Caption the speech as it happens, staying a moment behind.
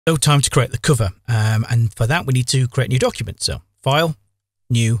No time to create the cover. And for that, we need to create a new document. So File,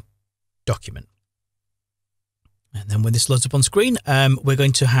 New, Document. And then when this loads up on screen, we're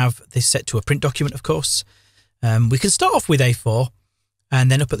going to have this set to a print document, of course. We can start off with A4, and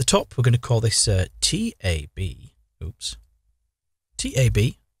then up at the top, we're going to call this TAB. Oops. TAB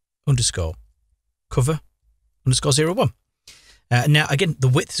underscore cover underscore 01. Now, again, the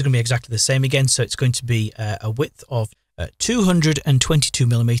width is going to be exactly the same again. So it's going to be a width of 222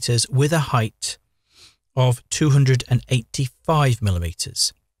 millimeters with a height of 285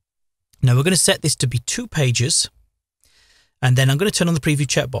 millimeters. Now, we're going to set this to be 2 pages. And then I'm going to turn on the preview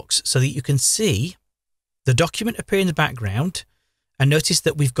checkbox so that you can see the document appear in the background. And notice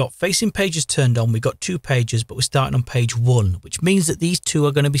that we've got facing pages turned on. We've got 2 pages, but we're starting on page 1, which means that these two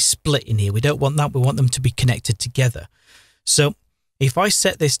are going to be split in here. We don't want that. We want them to be connected together. So if I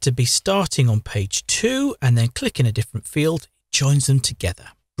set this to be starting on page 2 and then click in a different field, it joins them together.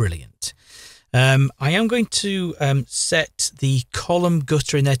 Brilliant. I am going to set the column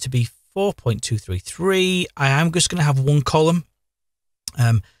gutter in there to be 4.233. I am just going to have 1 column.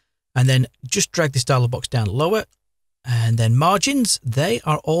 And then just drag this dialog box down lower. And then margins, they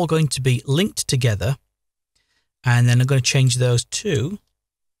are all going to be linked together. And then I'm going to change those to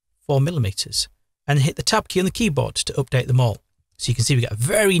 4 millimeters. And hit the tab key on the keyboard to update them all. So you can see we get a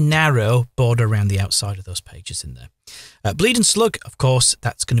very narrow border around the outside of those pages in there. Bleed and slug, of course,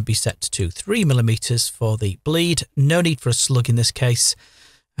 that's going to be set to 3 millimeters for the bleed. No need for a slug in this case.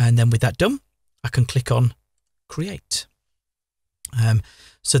 And then with that done, I can click on Create.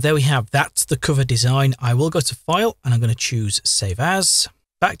 So there we have, that's the cover design. I will go to File and I'm going to choose Save As,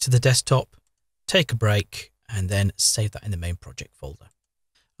 back to the desktop, take a break, and then save that in the main project folder.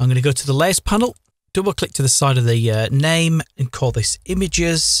 I'm going to go to the Layers panel, double click to the side of the name and call this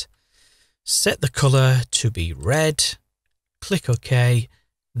Images, set the color to be red, click OK,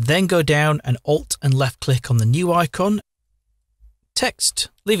 then go down and Alt and left click on the new icon. Text,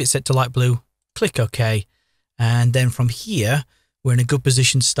 leave it set to light blue, click OK, and then from here we're in a good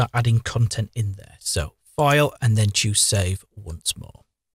position to start adding content in there. So File and then choose Save once more.